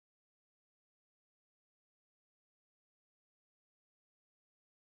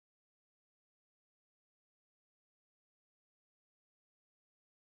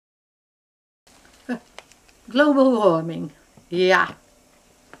Global warming, yeah.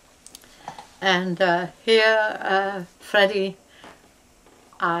 And here, Freddie,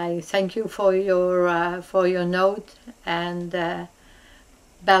 I thank you for your note, and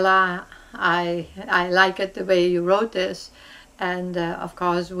Bella, I like it the way you wrote this, and of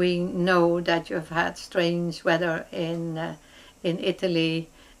course we know that you've had strange weather in Italy,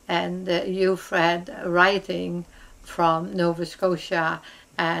 and you, Fred, writing from Nova Scotia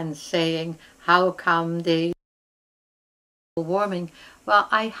and saying how come they warming. Well,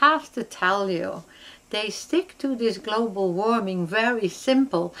 I have to tell you, they stick to this global warming very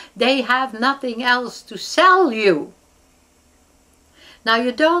simple. They have nothing else to sell you. Now,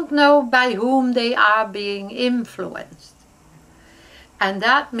 you don't know by whom they are being influenced. And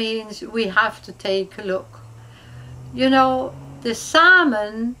that means we have to take a look. You know, the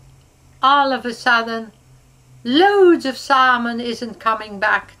salmon, all of a sudden, loads of salmon isn't coming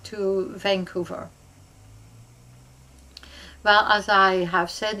back to Vancouver. Well, as I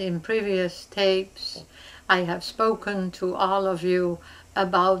have said in previous tapes, I have spoken to all of you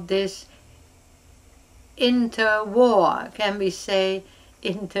about this interwar, can we say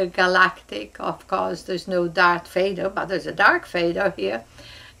intergalactic. Of course there's no Darth Vader, but there's a Dark Vader here.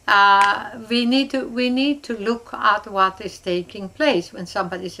 We need to look at what is taking place. When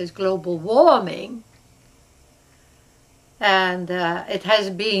somebody says global warming, and it has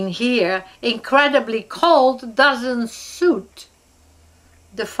been here incredibly cold, doesn't suit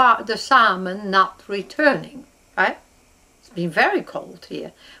the salmon not returning, right? It's been very cold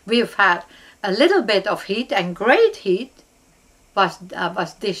here. We've had a little bit of heat, and great heat was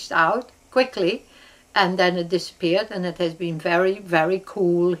dished out quickly, and then it disappeared, and it has been very, very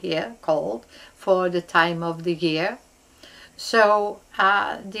cool here, cold, for the time of the year. So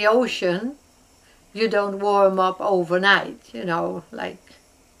the ocean, you don't warm up overnight, you know, like.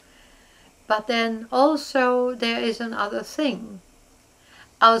 But then also there is another thing.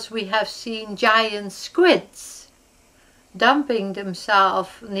 As we have seen giant squids dumping themselves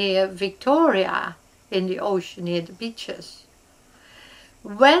near Victoria in the ocean, near the beaches.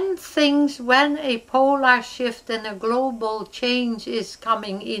 When a polar shift and a global change is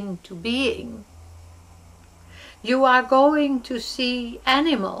coming into being, you are going to see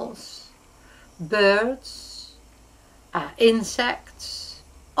animals, birds, insects,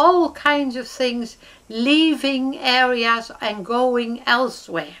 all kinds of things leaving areas and going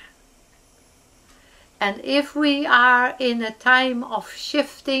elsewhere. And if we are in a time of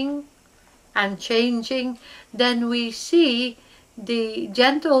shifting and changing, then we see the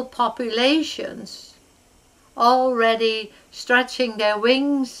gentle populations already stretching their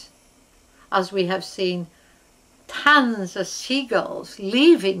wings, as we have seen tons of seagulls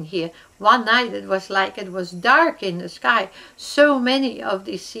leaving here. One night it was like it was dark in the sky. So many of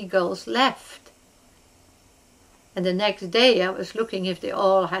these seagulls left. And the next day I was looking if they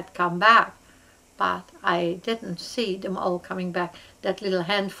all had come back. But I didn't see them all coming back. That little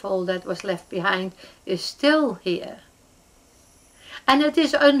handful that was left behind is still here. And it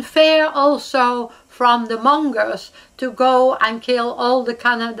is unfair also from the mongers to go and kill all the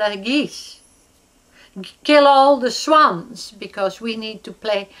Canada geese. Kill all the swans, because we need to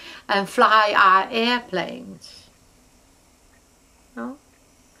play and fly our airplanes. No?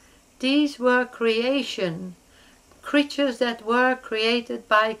 These were creation, creatures that were created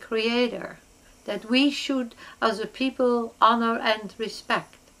by Creator, that we should as a people honor and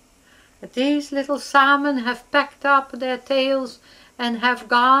respect. But these little salmon have packed up their tails and have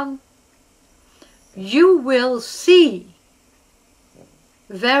gone. You will see,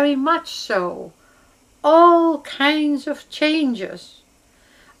 very much so, all kinds of changes,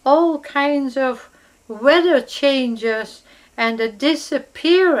 all kinds of weather changes, and the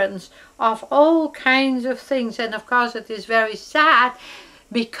disappearance of all kinds of things. And of course it is very sad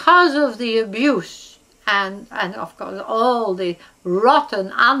because of the abuse and of course all the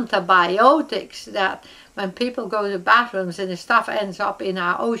rotten antibiotics that when people go to bathrooms and the stuff ends up in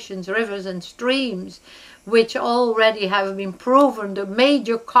our oceans, rivers and streams, which already have been proven the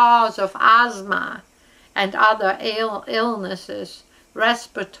major cause of asthma and other illnesses,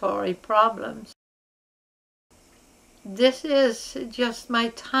 respiratory problems. This is just my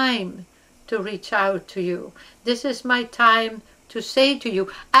time to reach out to you. This is my time to say to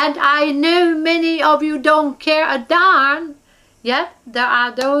you, and I know many of you don't care a darn, yet there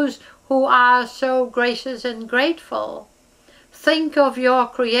are those who are so gracious and grateful. Think of your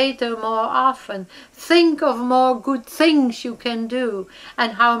Creator more often. Think of more good things you can do,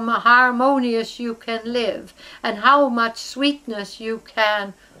 and how harmonious you can live, and how much sweetness you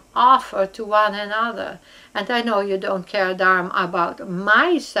can offer to one another. And I know you don't care a darn about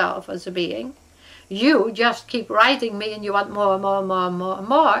myself as a being. you just keep writing me and you want more and more and more and more and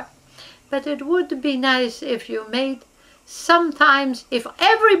more. But it would be nice if you made sometimes, if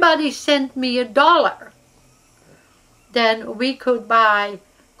everybody sent me $1, then we could buy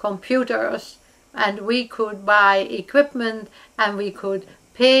computers and we could buy equipment and we could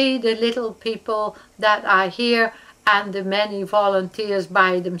pay the little people that are here, and the many volunteers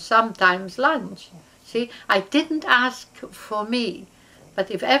buy them sometimes lunch. See, I didn't ask for me,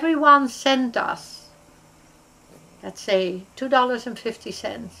 but if everyone sent us, let's say,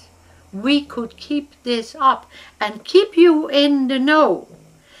 $2.50, we could keep this up and keep you in the know,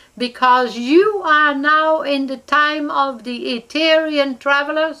 because you are now in the time of the Etherean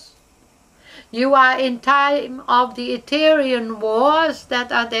Travellers. You are in time of the Etherean wars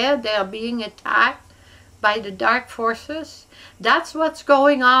that are there. They are being attacked by the dark forces. That's what's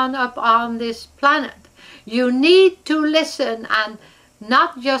going on up on this planet. You need to listen and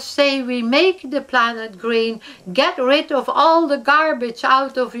not just say we make the planet green. Get rid of all the garbage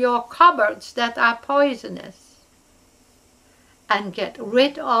out of your cupboards that are poisonous. And get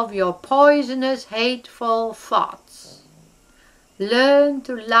rid of your poisonous, hateful thoughts. Learn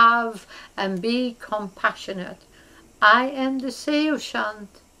to love and be compassionate. I am the Saoshyant,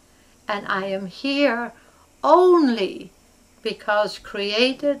 and I am here only because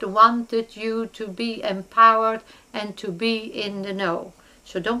Created wanted you to be empowered and to be in the know.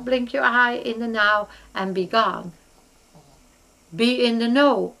 So don't blink your eye in the now and be gone. Be in the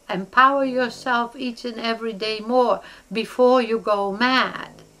know. Empower yourself each and every day more before you go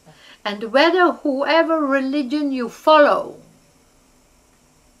mad. And whether whoever religion you follow,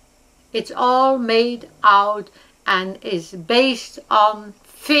 it's all made out and is based on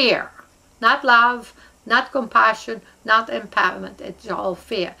fear. Not love, not compassion, not empowerment. It's all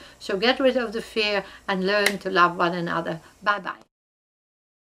fear. So get rid of the fear and learn to love one another. Bye-bye.